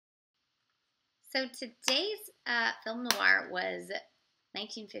So today's film noir was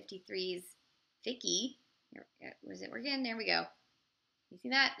 1953's Vicki. Was it working? There we go. You see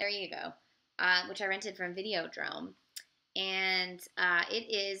that? There you go. Which I rented from Videodrome. And it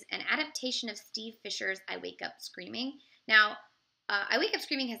is an adaptation of Steve Fisher's I Wake Up Screaming. Now, I Wake Up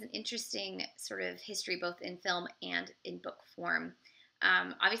Screaming has an interesting sort of history both in film and in book form.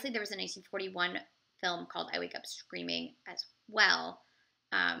 Obviously, there was a 1941 film called I Wake Up Screaming as well,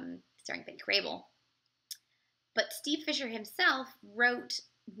 starring Betty Crable. But Steve Fisher himself wrote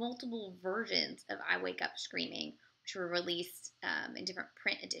multiple versions of I Wake Up Screaming, which were released in different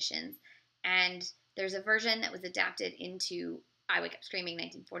print editions. And there's a version that was adapted into I Wake Up Screaming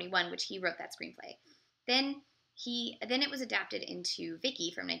 1941, which he wrote that screenplay. Then it was adapted into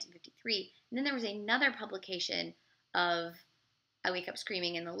Vicki from 1953. And then there was another publication of I Wake Up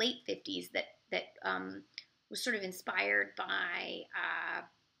Screaming in the late 50s that was sort of inspired by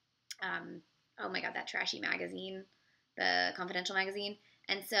oh my god, that trashy magazine, the Confidential magazine.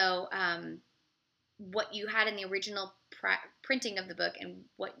 And so what you had in the original printing of the book and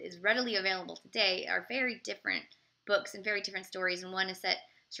what is readily available today are very different books and very different stories. And one is set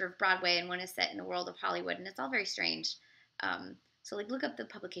sort of Broadway and one is set in the world of Hollywood. And it's all very strange. So like look up the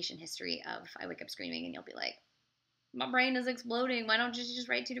publication history of I Wake Up Screaming and you'll be like, my brain is exploding. Why don't you just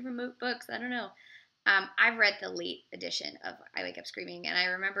write two different books? I don't know. I've read the late edition of I Wake Up Screaming, and I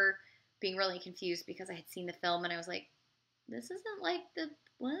remember being really confused because I had seen the film and I was like, this isn't like the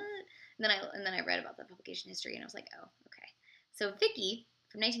what? And then I read about the publication history and I was like, oh, okay. So Vicki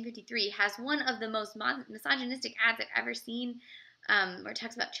from 1953 has one of the most misogynistic ads I've ever seen, where it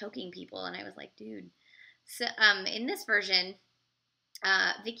talks about choking people, and I was like, dude. So in this version,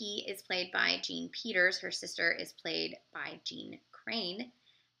 Vicki is played by Jeanne Peters. Her sister is played by Jeanne Crain.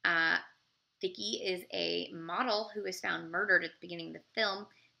 Vicki is a model who is found murdered at the beginning of the film.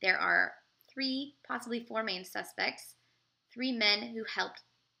 There are 3, possibly 4 main suspects, 3 men who helped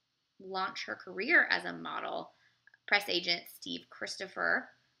launch her career as a model. Press agent Steve Christopher,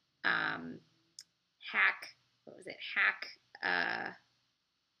 hack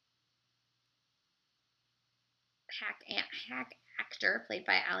actor played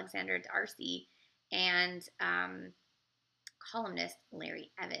by Alexander Darcy, and columnist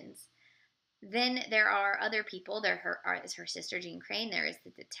Larry Evans. Then there are other people. There is her sister, Jeanne Crain. There is the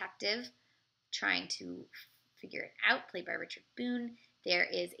detective trying to figure it out, played by Richard Boone. There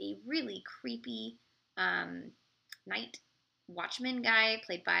is a really creepy night watchman guy,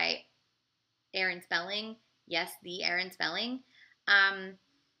 played by Aaron Spelling. Yes, the Aaron Spelling.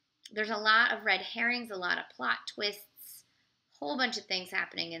 There's a lot of red herrings, a lot of plot twists, a whole bunch of things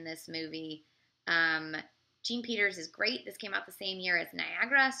happening in this movie. Jeanne Peters is great. This came out the same year as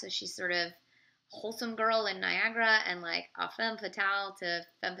Niagara, so she's sort of wholesome girl in Niagara and like a femme fatale to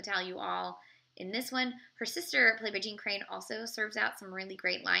femme fatale you all in this one. Her sister, played by Jeanne Crain, also serves out some really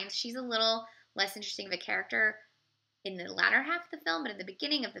great lines. She's a little less interesting of a character in the latter half of the film, but in the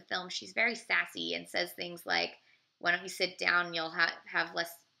beginning of the film, she's very sassy and says things like, why don't you sit down, you'll have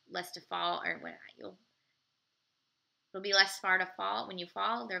less to fall, or it'll be less far to fall when you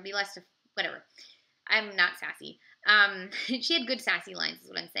fall, there'll be less to, whatever. I'm not sassy. She had good sassy lines is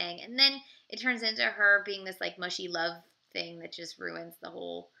what I'm saying. And then it turns into her being this like mushy love thing that just ruins the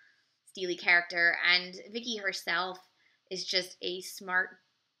whole steely character. And Vicki herself is just a smart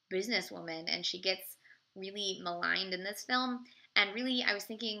businesswoman, and she gets really maligned in this film. And really, I was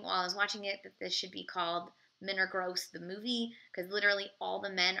thinking while I was watching it that this should be called Men Are Gross, the movie, because literally all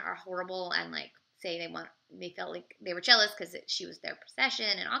the men are horrible and like say they felt like they were jealous because she was their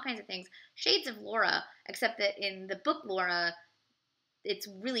possession and all kinds of things. Shades of Laura, except that in the book Laura, it's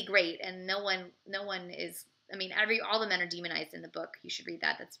really great and no one is. I mean, all the men are demonized in the book. You should read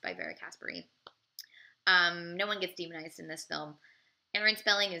that. That's by Vera Caspary. No one gets demonized in this film. Aaron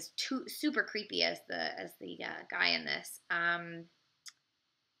Spelling is super creepy as the guy in this.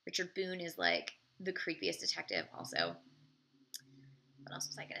 Richard Boone is like the creepiest detective also. What else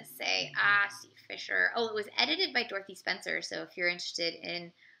was I going to say? Steve Fisher. Oh, it was edited by Dorothy Spencer. So if you're interested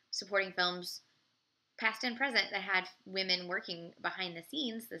in supporting films, past and present, that had women working behind the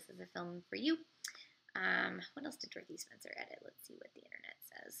scenes, this is a film for you. What else did Dorothy Spencer edit? Let's see what the internet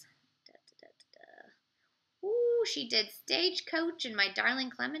says. Ooh, she did Stagecoach and My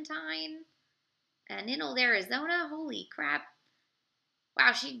Darling Clementine and In Old Arizona. Holy crap.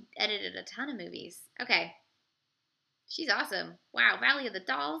 Wow, she edited a ton of movies. Okay. She's awesome. Wow, Valley of the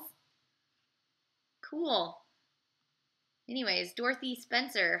Dolls. Cool. Anyways, Dorothy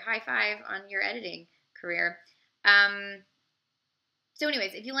Spencer, high five on your editing career. So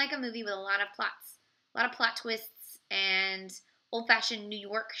anyways, if you like a movie with a lot of plot twists and old-fashioned New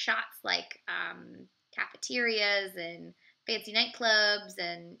York shots, like cafeterias and fancy nightclubs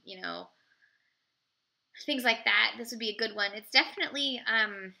and, things like that. This would be a good one. It's definitely,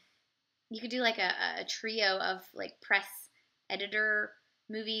 you could do like a trio of like press editor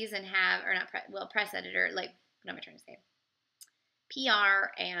movies and have, or not, press editor, like, what am I trying to say?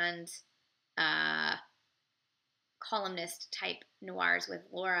 PR and columnist type noirs with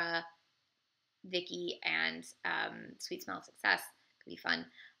Laura, Vicki, and Sweet Smell of Success. Could be fun.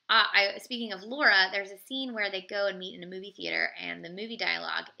 Speaking of Laura, there's a scene where they go and meet in a movie theater, and the movie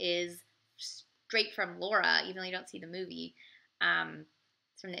dialogue is straight from Laura, even though you don't see the movie.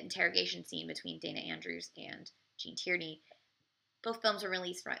 It's from the interrogation scene between Dana Andrews and Jean Tierney. Both films were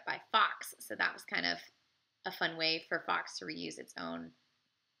released by Fox, so that was kind of a fun way for Fox to reuse its own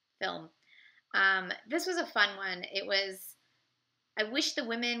film. This was a fun one. I wish the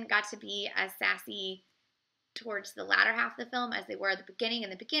women got to be as sassy towards the latter half of the film as they were at the beginning. In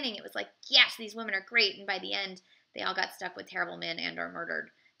the beginning, it was like, yes, these women are great. And by the end, they all got stuck with terrible men and are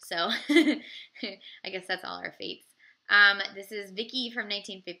murdered. So I guess that's all our fates. This is Vicki from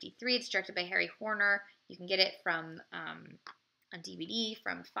 1953. It's directed by Harry Horner. You can get it from on DVD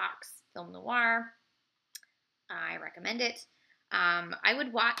from Fox Film Noir. I recommend it. I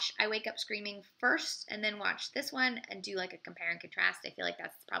would watch I Wake Up Screaming first and then watch this one and do like a compare and contrast. I feel like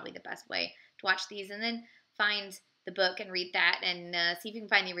that's probably the best way to watch these, and then find the book and read that and see if you can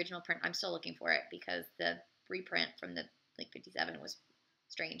find the original print. I'm still looking for it because the reprint from the 57 was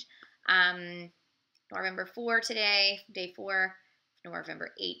strange. Noirvember 4 today, day 4, Noirvember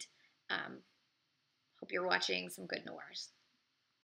 8. Hope you're watching some good noirs.